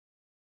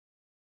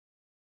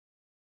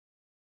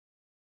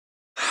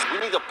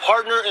need a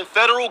partner in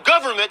federal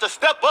government to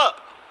step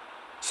up.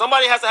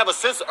 Somebody has to have a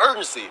sense of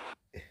urgency.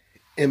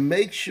 And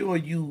make sure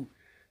you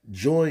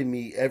join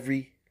me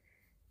every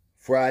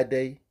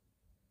Friday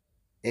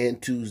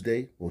and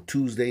Tuesday, or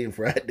Tuesday and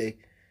Friday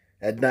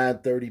at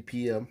 9:30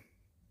 p.m.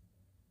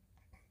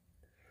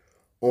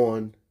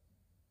 on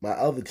my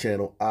other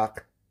channel,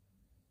 Ak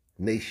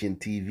Nation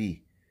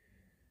TV,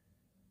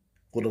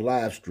 for the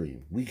live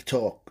stream. We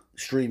talk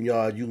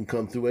StreamYard. You can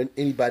come through, and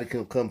anybody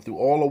can come through.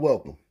 All are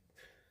welcome.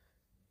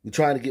 We're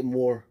trying to get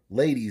more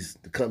ladies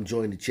to come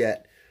join the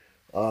chat.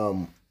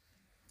 But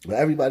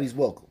everybody's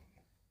welcome.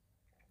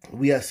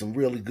 We had some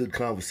really good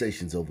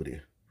conversations over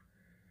there.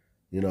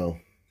 You know,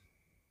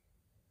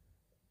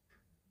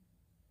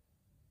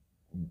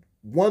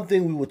 one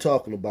thing we were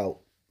talking about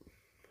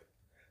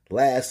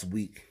last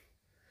week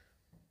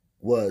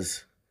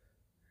was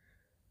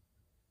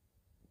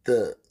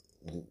the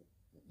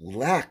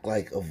lack,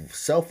 of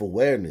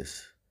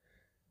self-awareness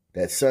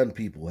that Sun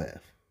people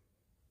have.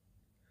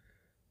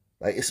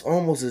 It's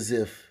almost as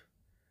if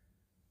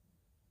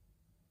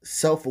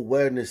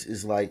self-awareness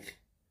is lack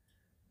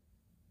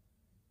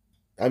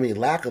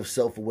of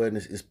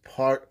self-awareness is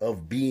part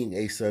of being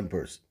a Sun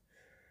person.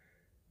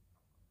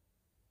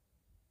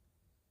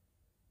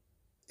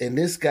 And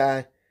this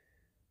guy,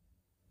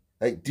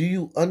 do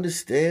you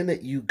understand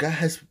that you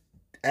guys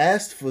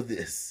asked for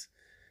this?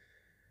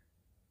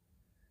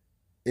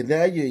 And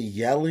now you're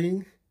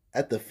yelling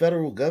at the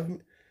federal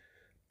government?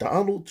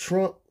 Donald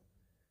Trump,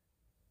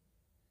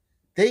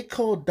 they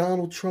called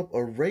Donald Trump a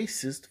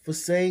racist for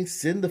saying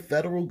send the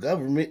federal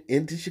government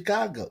into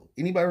Chicago.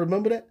 Anybody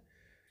remember that?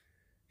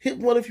 Hit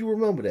one if you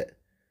remember that.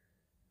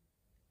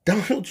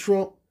 Donald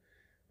Trump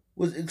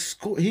was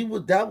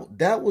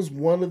that was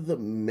one of the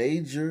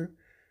major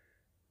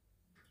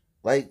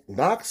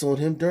knocks on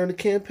him during the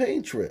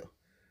campaign trail.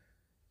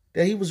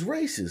 That he was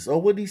racist.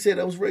 Or what did he say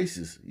that was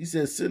racist? He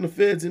said send the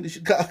feds into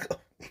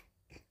Chicago.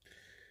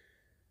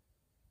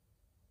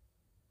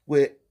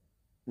 Where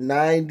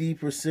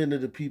 90%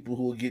 of the people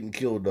who are getting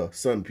killed are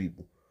Sun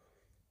people.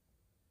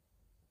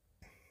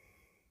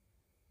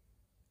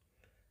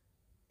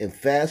 And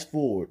fast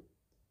forward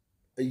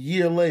a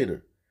year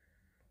later,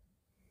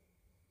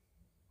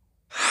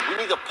 We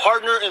need a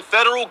partner in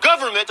federal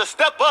government to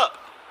step up.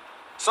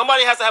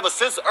 Somebody has to have a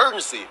sense of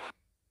urgency.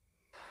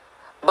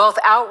 Both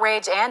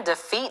outrage and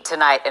defeat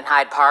tonight in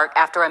Hyde Park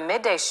after a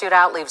midday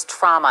shootout leaves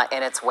trauma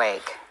in its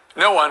wake.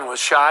 No one was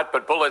shot,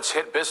 but bullets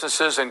hit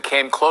businesses and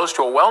came close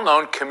to a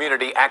well-known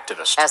community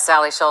activist. As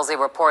Sally Schulze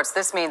reports,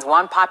 this means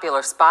one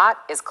popular spot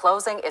is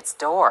closing its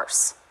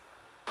doors.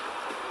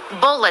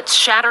 Bullets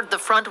shattered the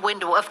front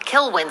window of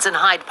Kilwins in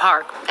Hyde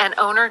Park, and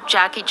owner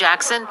Jackie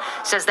Jackson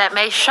says that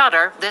may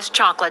shutter this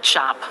chocolate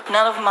shop.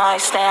 None of my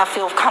staff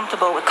feel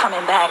comfortable with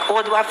coming back,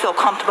 or do I feel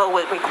comfortable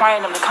with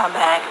requiring them to come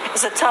back.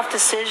 It's a tough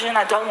decision.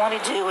 I don't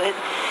want to do it.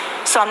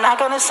 So I'm not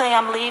going to say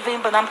I'm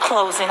leaving, but I'm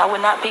closing. I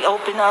would not be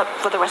open up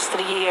for the rest of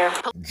the year.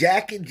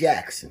 Jackie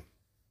Jackson.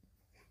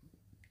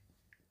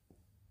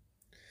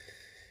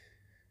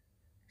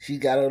 She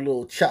got her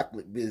little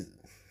chocolate business.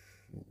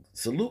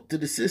 Salute to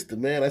the sister,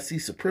 man. I see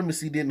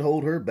Supremacy didn't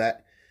hold her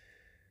back.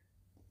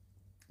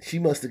 She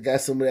must have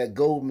got some of that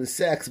Goldman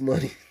Sachs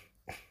money.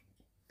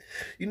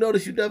 You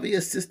notice you never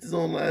hear sisters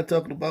online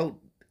talking about,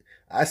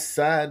 I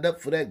signed up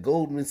for that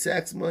Goldman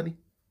Sachs money.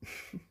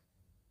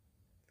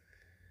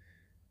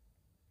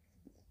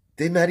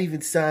 They're not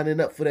even signing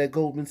up for that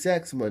Goldman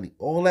Sachs money.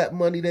 All that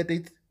money that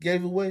they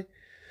gave away.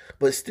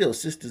 But still,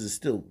 sisters are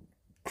still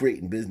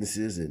creating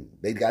businesses, and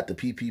they got the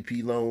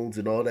PPP loans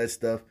and all that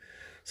stuff.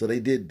 So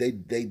they did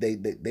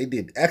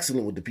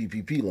excellent with the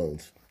PPP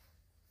loans.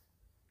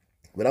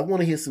 But I want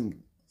to hear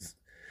some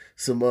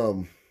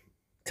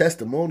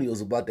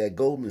testimonials about that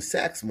Goldman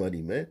Sachs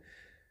money, man.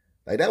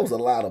 That was a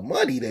lot of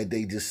money that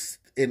they just,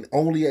 and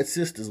only at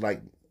sisters,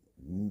 a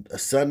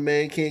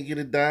Sunman can't get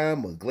a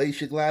dime, a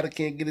Glacier Glider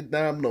can't get a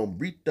dime, no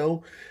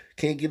Brito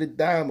can't get a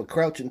dime, a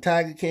Crouching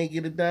Tiger can't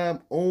get a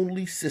dime,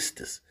 only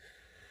sisters.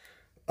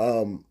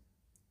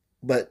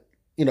 But,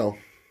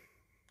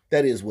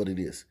 that is what it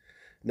is.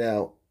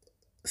 Now,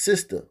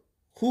 sister,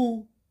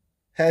 who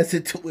has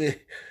it to where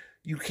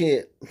you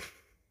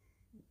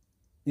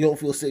don't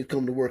feel safe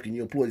coming to work and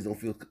your employees don't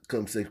feel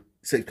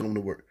safe coming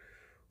to work?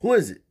 Who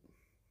is it?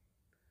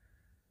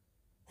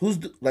 Who's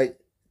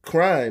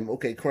crime?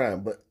 Okay,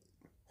 crime, but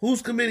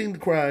who's committing the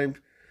crimes?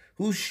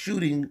 Who's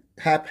shooting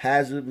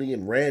haphazardly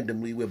and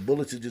randomly where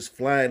bullets are just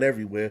flying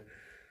everywhere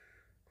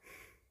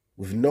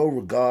with no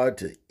regard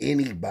to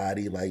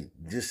anybody,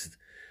 just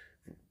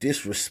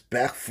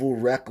disrespectful,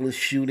 reckless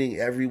shooting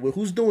everywhere?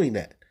 Who's doing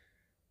that?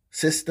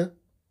 Sister?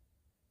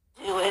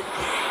 Do it.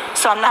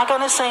 So I'm not going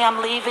to say I'm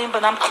leaving,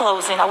 but I'm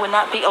closing. I would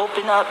not be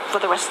open up for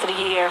the rest of the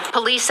year.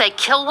 Police say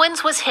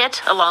Kilwins was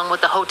hit along with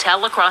the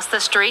hotel across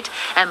the street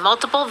and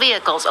multiple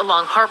vehicles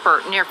along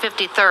Harper near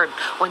 53rd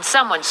when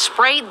someone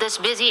sprayed this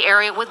busy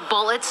area with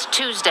bullets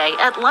Tuesday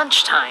at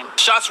lunchtime.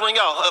 Shots ring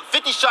out.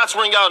 50 shots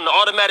ring out in an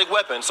automatic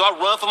weapon. So I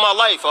run for my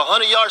life, a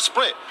 100-yard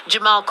sprint.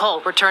 Jamal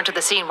Cole returned to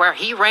the scene where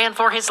he ran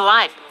for his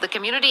life. The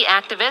community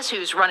activist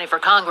who's running for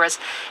Congress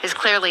is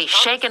clearly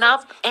shaken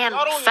up and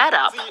fed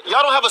up.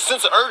 Y'all don't have a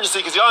sense of urgency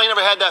because y'all ain't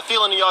never had that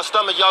feeling in y'all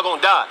stomach y'all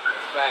gonna die.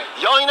 Right.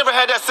 Y'all ain't never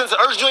had that sense of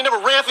urgency. You ain't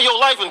never ran for your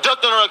life and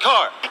ducked under a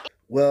car.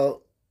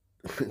 Well,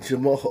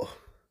 Jamal,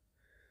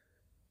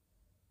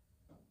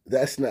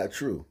 that's not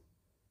true.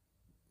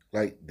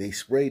 Like, they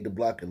sprayed the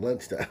block at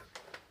lunchtime.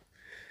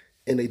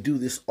 And they do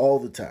this all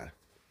the time.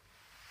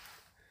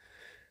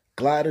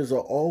 Gliders are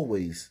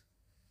always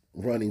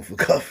running for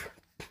cover.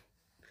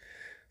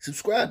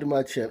 Subscribe to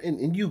my channel.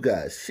 And you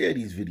guys, share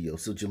these videos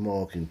so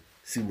Jamal can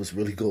see what's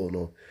really going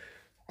on.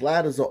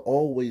 Gliders are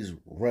always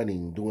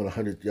running, doing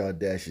 100-yard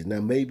dashes. Now,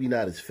 maybe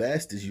not as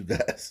fast as you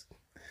guys.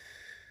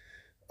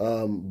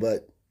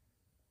 But,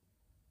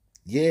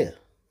 yeah,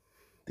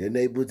 their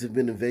neighborhoods have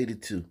been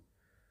invaded too.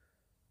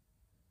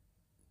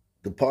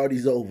 The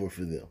party's over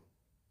for them.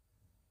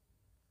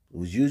 It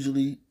was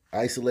usually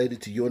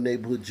isolated to your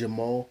neighborhood,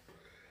 Jamal.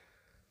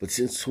 But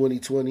since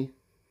 2020,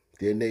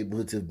 their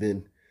neighborhoods have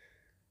been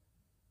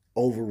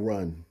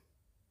overrun.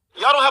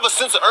 Y'all don't have a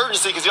sense of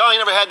urgency because y'all ain't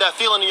never had that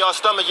feeling in y'all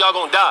stomach y'all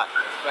gonna die.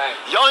 Right.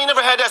 Y'all ain't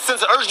never had that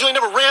sense of urgency. You ain't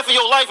never ran for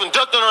your life and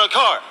ducked under a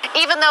car.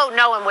 Even though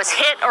no one was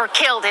hit or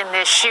killed in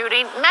this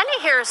shooting,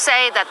 many here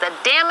say that the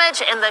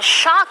damage and the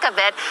shock of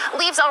it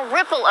leaves a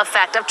ripple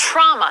effect of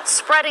trauma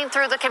spreading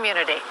through the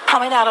community.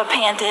 Coming out of a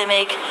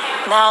pandemic,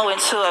 now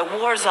into a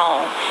war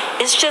zone,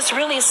 it's just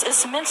really,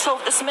 it's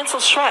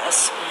mental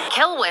stress.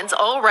 Kilwins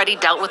already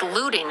dealt with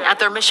looting at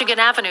their Michigan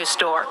Avenue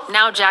store.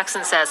 Now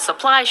Jackson says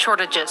supply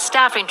shortages,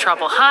 staffing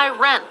trouble, high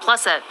rent,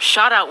 plus a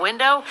shot-out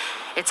window.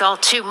 It's all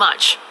too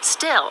much.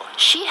 Still,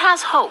 she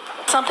has hope.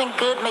 Something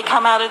good may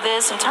come out of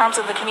this in terms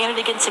of the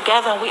community getting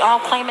together and we all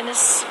claiming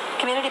this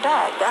community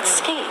back.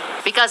 That's key.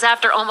 Because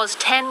after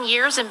almost 10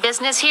 years in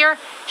business here,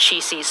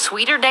 she sees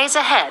sweeter days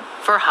ahead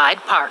for Hyde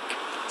Park.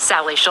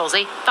 Sally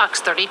Schulze,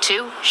 Fox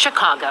 32,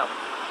 Chicago.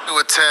 2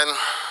 of 10,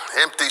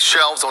 empty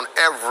shelves on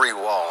every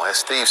wall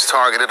as thieves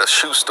targeted a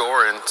shoe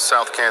store in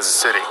South Kansas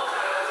City.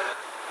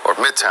 Or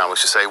Midtown, we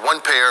should say.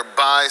 One pair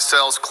buys,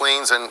 sells,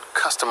 cleans, and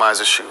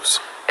customizes shoes.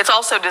 It's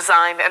also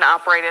designed and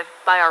operated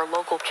by our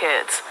local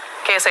kids.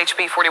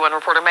 KSHB 41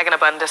 reporter Megan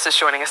Abundis is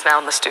joining us now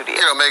in the studio.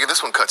 You know, Megan,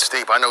 this one cuts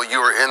deep. I know you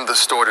were in the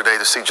store today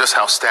to see just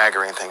how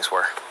staggering things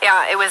were.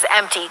 Yeah, it was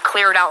empty,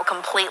 cleared out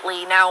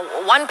completely. Now,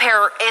 one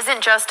pair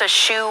isn't just a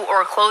shoe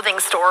or clothing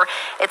store.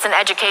 It's an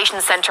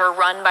education center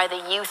run by the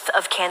youth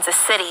of Kansas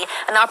City.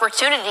 An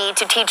opportunity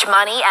to teach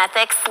money,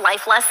 ethics,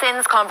 life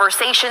lessons,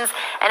 conversations,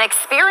 and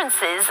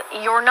experiences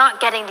you're not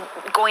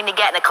going to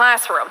get in a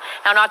classroom.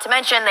 Now, not to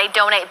mention, they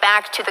donate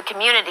back to the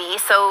community.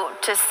 So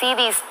to see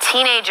these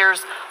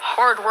teenagers'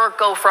 hard work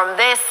go from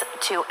this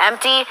to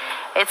empty,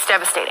 it's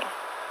devastating.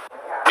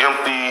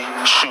 Empty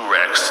shoe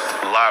racks,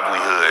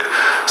 livelihood,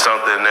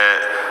 something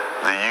that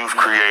the youth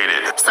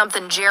created.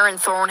 Something Jaron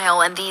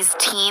Thornhill and these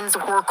teens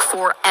work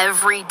for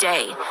every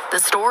day. The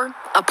store,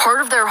 a part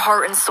of their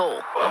heart and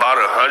soul. About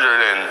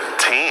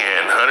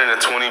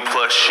 120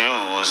 plus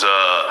shoes,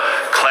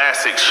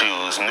 classic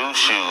shoes, new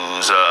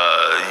shoes,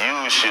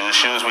 used shoes,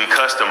 shoes we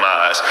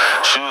customize,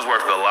 shoes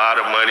worth a lot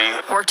of money.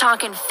 We're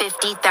talking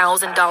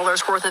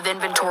 $50,000 worth of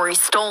inventory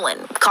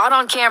stolen, caught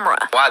on camera.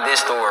 Why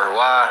this store?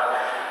 Why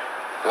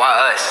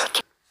us?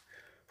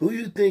 Who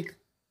you think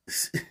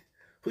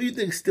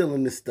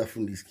stealing this stuff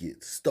from these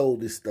kids? Stole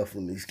this stuff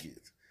from these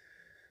kids?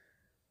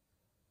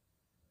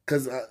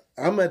 Because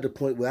I'm at the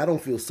point where I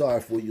don't feel sorry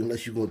for you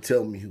unless you're going to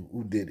tell me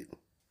who did it.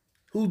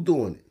 Who's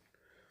doing it?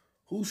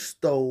 Who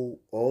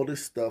stole all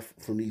this stuff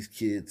from these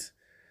kids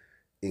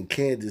in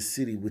Kansas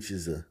City, which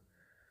is a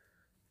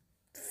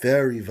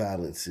very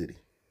violent city?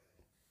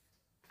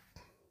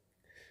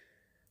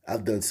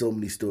 I've done so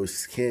many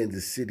stories.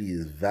 Kansas City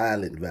is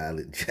violent,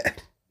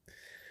 Jack.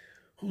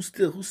 Who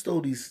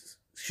stole these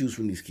shoes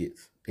from these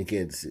kids in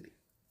Kansas City?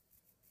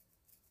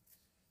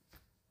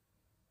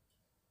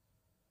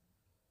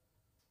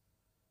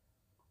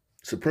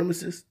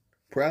 Supremacists?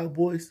 Proud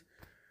Boys?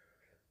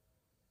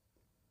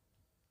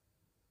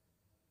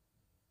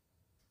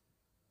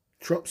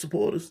 Trump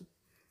supporters?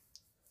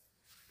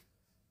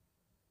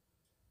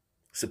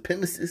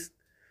 Supremacists?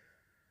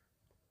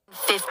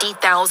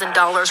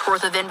 $50,000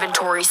 worth of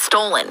inventory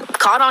stolen,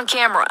 caught on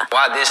camera.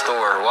 Why this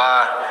store?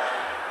 Why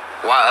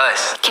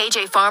us?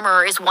 KJ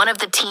Farmer is one of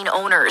the teen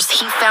owners.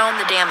 He found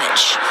the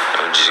damage.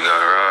 I just got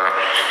robbed.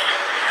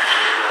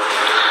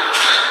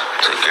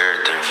 Took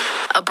everything.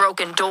 A A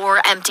broken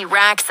door, empty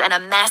racks, and a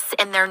mess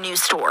in their new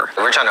store.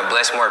 We're trying to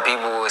bless more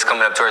people. It's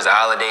coming up towards the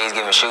holidays,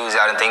 giving shoes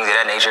out and things of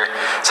that nature.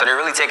 So they're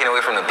really taking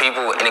away from the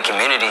people in the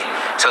community.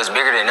 So it's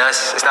bigger than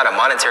us. It's not a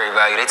monetary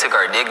value. They took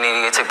our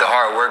dignity. They took the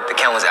hard work, the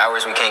countless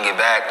hours we can't get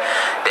back,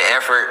 the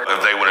effort.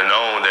 If they would have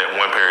known that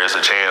one pair is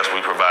a chance,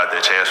 we provide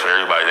that chance for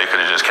everybody, they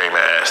could have just came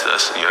and asked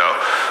us,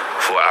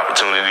 for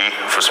opportunity,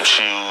 for some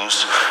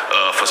shoes,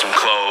 for some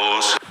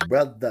clothes.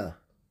 Brother,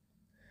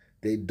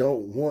 they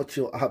don't want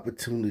your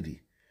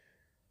opportunity.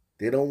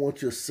 They don't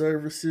want your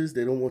services.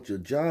 They don't want your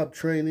job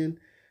training.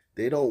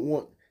 They don't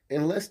want,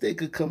 unless they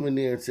could come in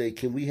there and say,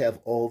 can we have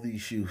all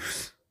these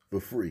shoes for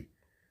free?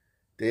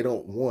 They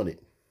don't want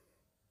it.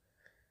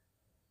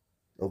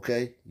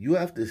 Okay?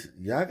 Y'all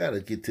got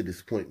to get to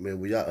this point, man,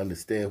 where y'all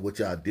understand what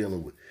y'all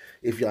dealing with.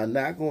 If y'all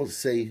not going to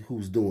say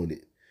who's doing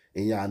it,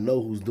 and y'all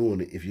know who's doing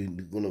it, if you're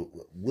going to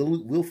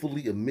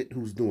willfully admit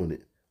who's doing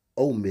it,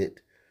 omit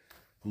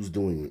who's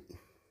doing it,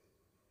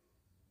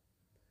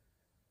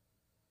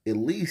 at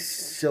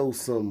least show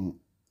some,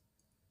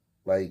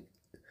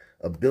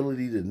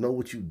 ability to know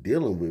what you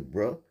dealing with,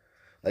 bro.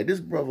 Like,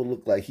 this brother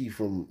look like he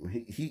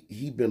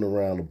been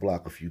around the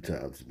block a few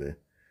times, man.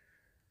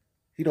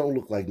 He don't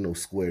look like no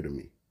square to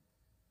me.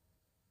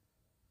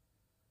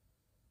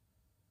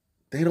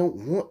 They don't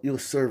want your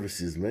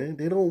services, man.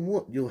 They don't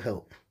want your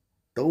help.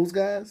 Those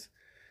guys,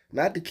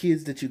 not the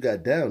kids that you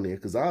got down there,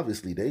 because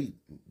obviously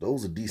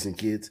those are decent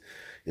kids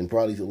and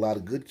probably a lot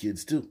of good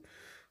kids too.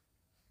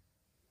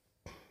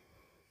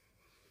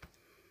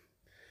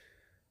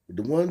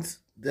 The ones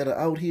that are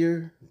out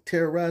here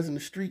terrorizing the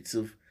streets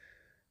of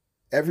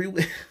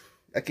everywhere,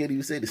 I can't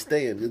even say the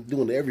stand, they're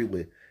doing it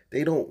everywhere.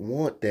 They don't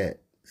want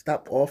that.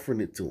 Stop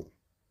offering it to them.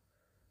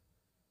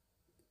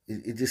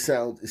 It just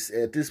sounds,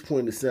 at this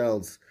point, it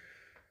sounds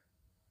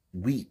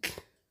weak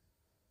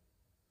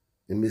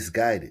and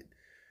misguided.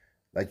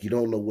 Like you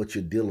don't know what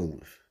you're dealing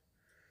with.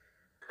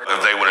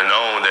 If they would have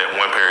known that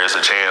one pair is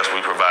a chance,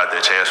 we provide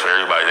that chance for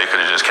everybody, they could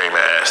have just came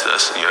and asked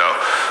us,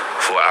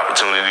 for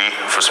opportunity,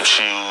 for some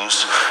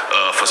shoes,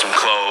 for some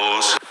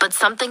clothes. But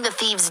something the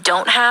thieves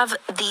don't have,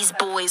 these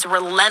boys'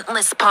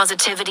 relentless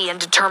positivity and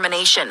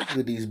determination. Look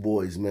at these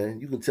boys, man.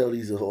 You can tell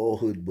these are all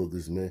hood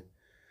boogers, man.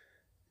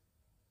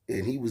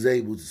 And he was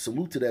able to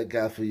salute to that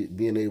guy for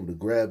being able to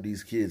grab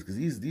these kids,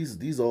 because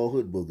these all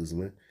hood boogers,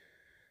 man.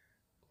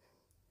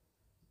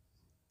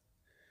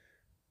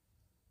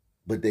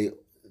 But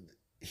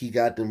he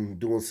got them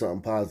doing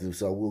something positive,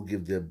 so I will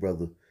give that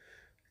brother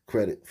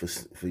credit for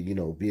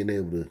being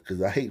able to,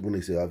 because I hate when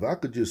they say, if I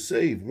could just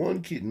save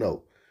one kid.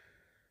 No.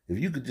 If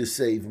you could just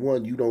save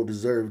one, you don't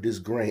deserve this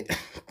grant.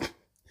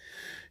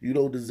 You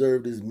don't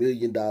deserve this $1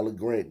 million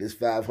grant, this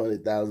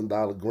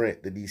 $500,000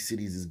 grant that these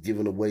cities is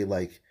giving away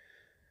like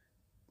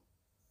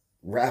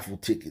raffle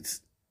tickets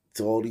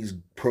to all these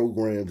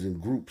programs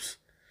and groups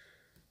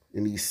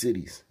in these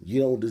cities.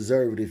 You don't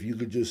deserve it if you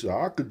could just say,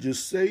 I could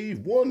just save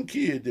one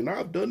kid and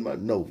I've done my...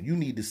 No, you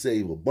need to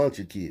save a bunch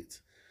of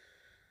kids.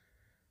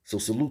 So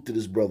salute to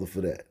this brother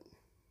for that.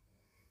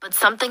 But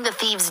something the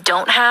thieves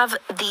don't have,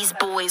 these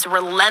boys'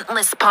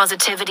 relentless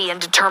positivity and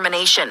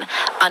determination.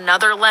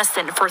 Another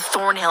lesson for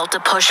Thornhill to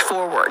push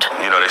forward.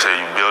 They say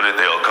you build it,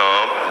 they'll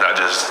come. Not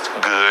just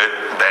good,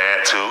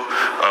 bad too.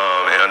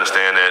 And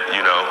understand that,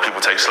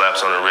 people take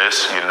slaps on the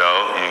wrist. You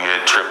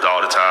get tripped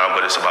all the time,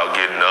 but it's about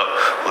getting up,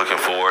 looking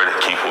forward,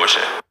 and keep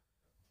pushing.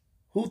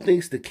 Who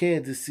thinks the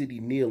Kansas City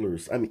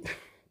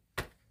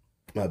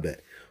my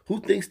bad.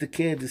 Who thinks the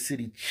Kansas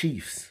City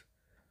Chiefs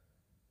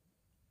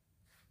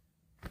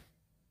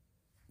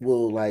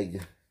will,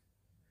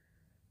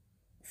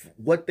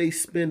 what they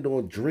spend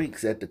on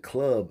drinks at the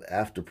club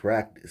after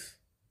practice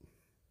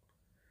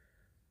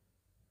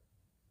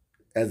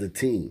as a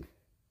team?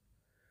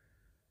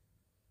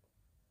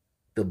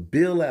 The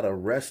bill at a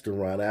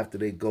restaurant after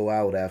they go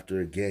out after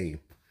a game.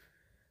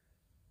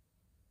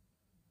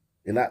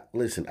 And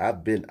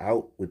I've been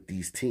out with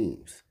these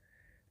teams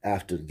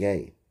after the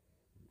game.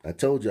 I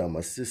told y'all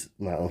my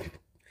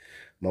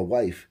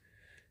wife,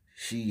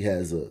 she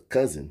has a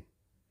cousin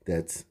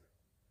that's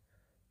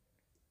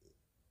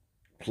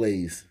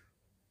plays,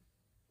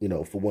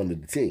 for one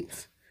of the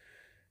teams.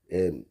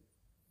 And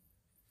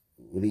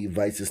when he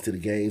invites us to the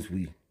games,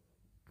 we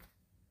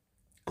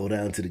go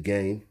down to the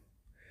game.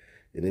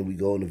 And then we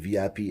go in the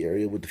VIP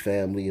area with the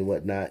family and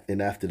whatnot.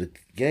 And after the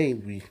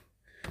game,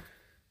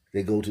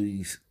 they go to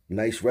these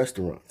nice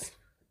restaurants.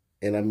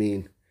 And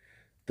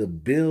the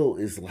bill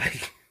is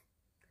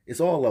it's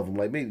all of them,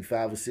 like maybe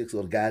 5 or 6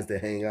 of the guys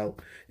that hang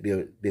out,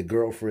 their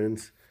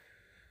girlfriends,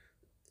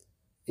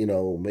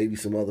 maybe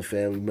some other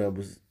family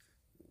members.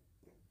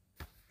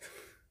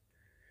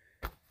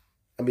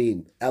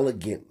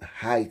 Elegant,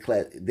 high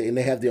class, and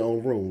they have their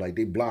own room. Like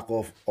they block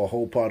off a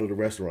whole part of the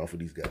restaurant for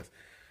these guys.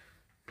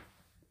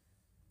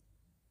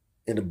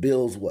 And the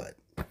bill's what?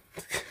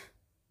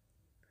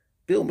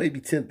 Bill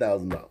maybe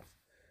 $10,000.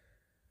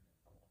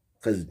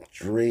 Because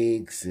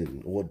drinks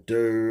and hors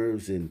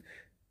d'oeuvres, and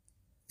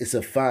it's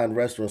a fine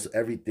restaurant, so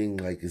everything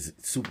is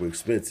super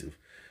expensive.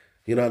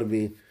 You know what I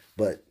mean?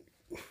 But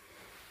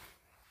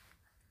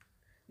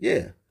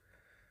Yeah.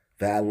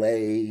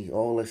 Valet,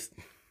 all this.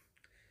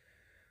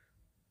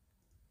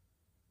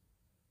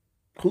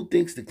 Who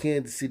thinks the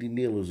Kansas City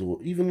Kneelers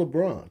or even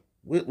LeBron?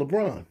 With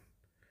LeBron.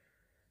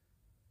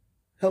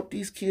 Help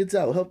these kids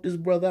out. Help this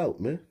brother out,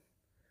 man.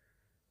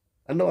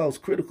 I know I was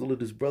critical of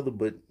this brother,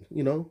 but,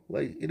 you know,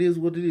 like, it is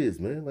what it is,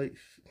 man. Like,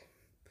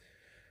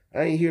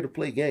 I ain't here to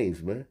play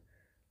games, man.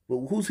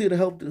 But who's here to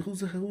help?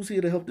 Who's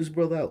here to help this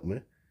brother out,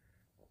 man?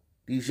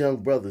 These young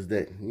brothers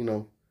that, you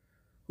know,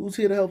 who's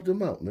here to help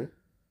them out, man?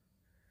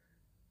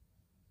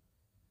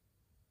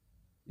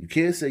 You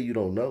can't say you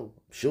don't know.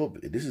 Sure,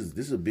 this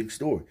is a big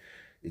story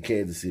in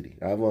Kansas City.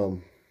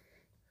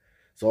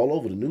 It's all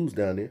over the news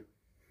down there.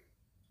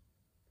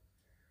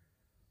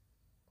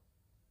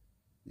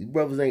 These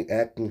brothers ain't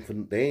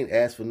they ain't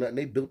asked for nothing.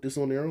 They built this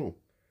on their own.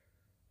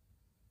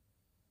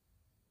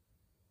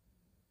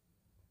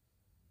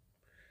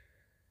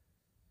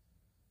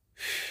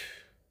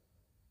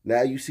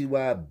 Now you see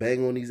why I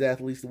bang on these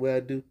athletes the way I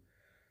do?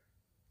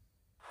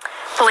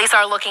 Police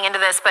are looking into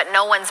this, but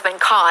no one's been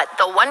caught.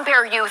 The One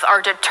Pair youth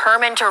are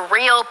determined to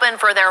reopen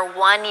for their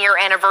 1-year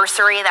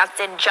anniversary. That's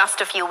in just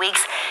a few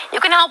weeks.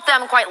 You can help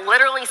them quite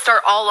literally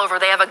start all over.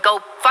 They have a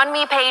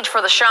GoFundMe page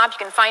for the shop.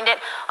 You can find it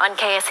on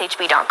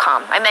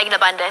kshb.com. I'm Megan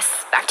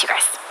Abundis. Back to you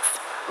guys.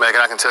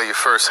 Megan, I can tell you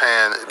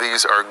firsthand,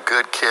 these are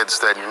good kids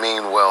that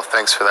mean well.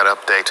 Thanks for that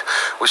update.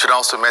 We should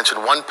also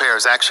mention One Pair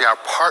is actually our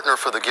partner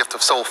for the Gift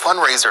of Soul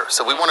fundraiser.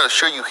 So we want to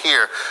assure you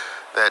here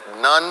that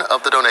none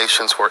of the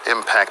donations were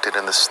impacted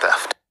in this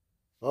theft.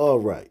 All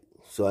right.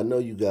 So I know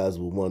you guys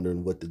were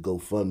wondering what the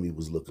GoFundMe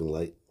was looking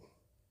like.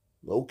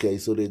 Okay,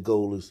 so their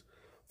goal is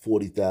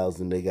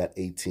 40,000. They got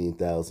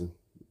 18,000.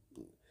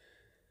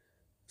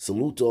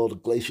 Salute to all the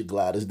glacier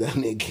gliders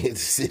down there in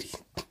Kansas City.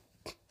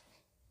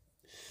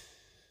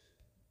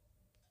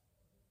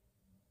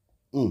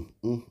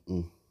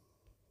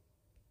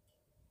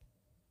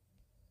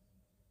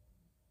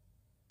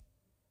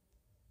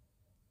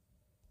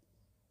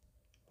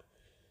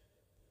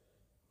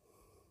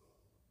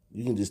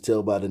 You can just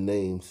tell by the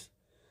names.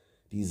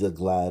 These are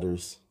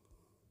gliders.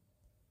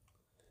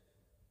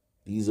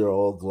 These are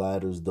all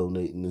gliders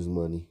donating this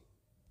money.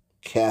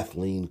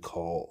 Kathleen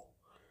Call.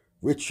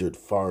 Richard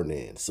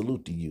Farnan.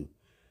 Salute to you.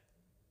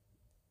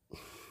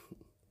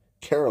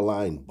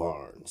 Caroline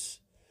Barnes.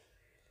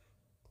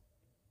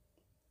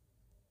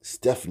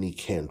 Stephanie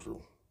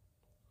Candrell.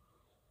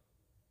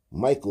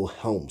 Michael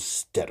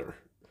Helmstetter.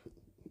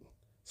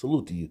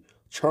 Salute to you.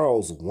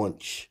 Charles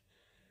Wunsch.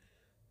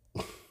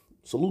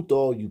 Salute to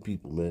all you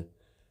people, man.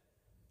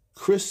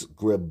 Chris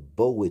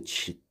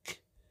Grebowicz.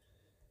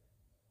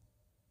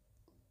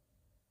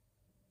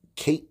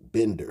 Kate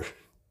Bender.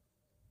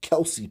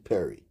 Kelsey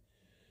Perry.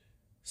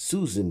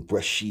 Susan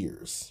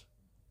Breshears.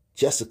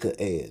 Jessica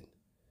Ann.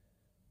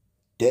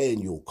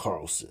 Daniel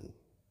Carlson.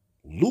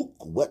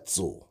 Luke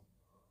Wetzel.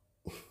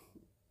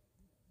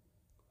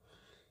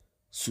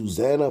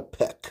 Susanna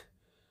Peck.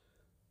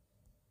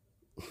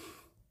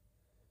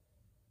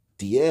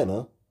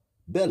 Deanna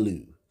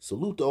Bellew.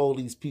 Salute to all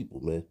these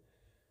people, man.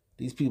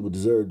 These people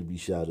deserve to be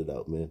shouted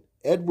out, man.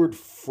 Edward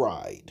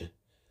Fried.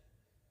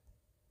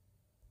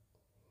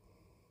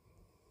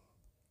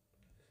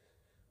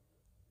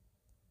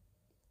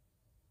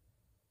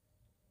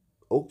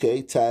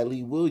 Okay,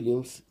 Tylee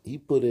Williams. He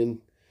put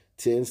in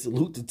 10.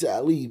 Salute to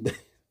Tylee.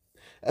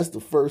 That's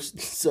the first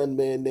Sun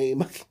man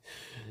name.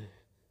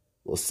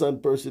 Or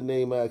Sun person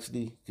name I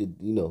actually could,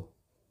 you know.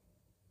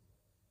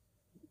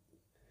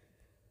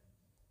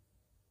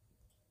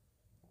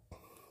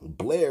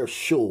 Blair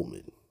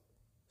Schulman.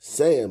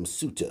 Sam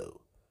Suto.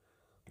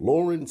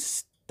 Lauren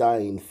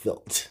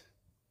Steinfeld.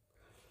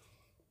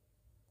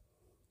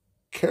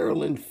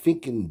 Carolyn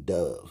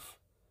Finken-Dove.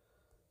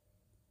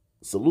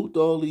 Salute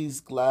all these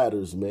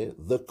gliders, man.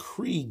 The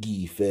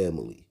Kriege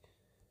family.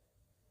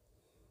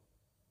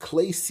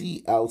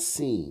 Clacy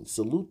Alcine.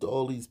 Salute to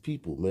all these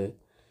people, man.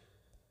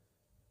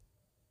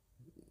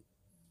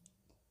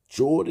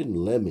 Jordan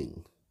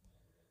Lemming.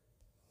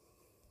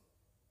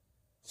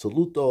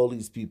 Salute to all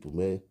these people,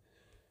 man.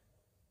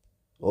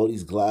 All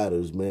these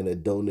gliders, man,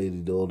 that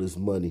donated all this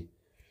money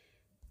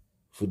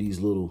for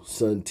these little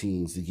Sun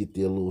teens to get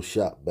their little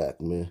shop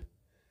back, man.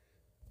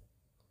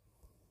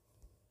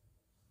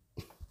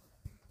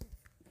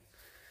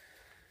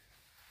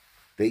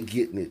 They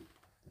getting it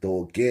the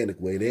organic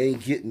way. They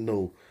ain't getting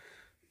no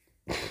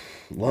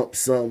lump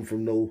sum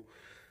from no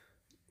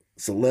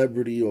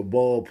celebrity or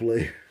ball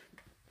player.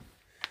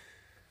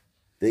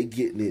 They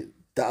getting it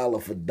dollar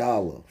for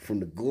dollar from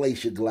the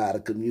Glacier Glider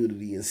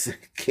community in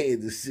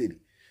Kansas City.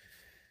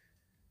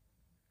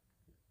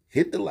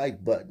 Hit the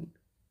like button.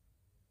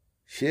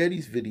 Share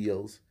these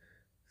videos.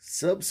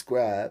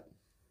 Subscribe.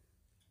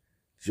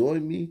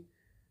 Join me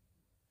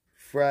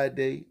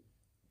Friday,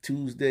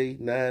 Tuesday,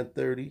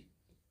 9:30.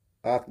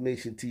 Arc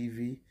Nation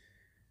TV.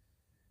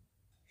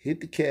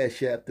 Hit the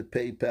Cash App, the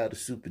PayPal, the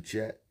Super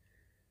Chat.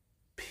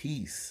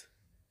 Peace.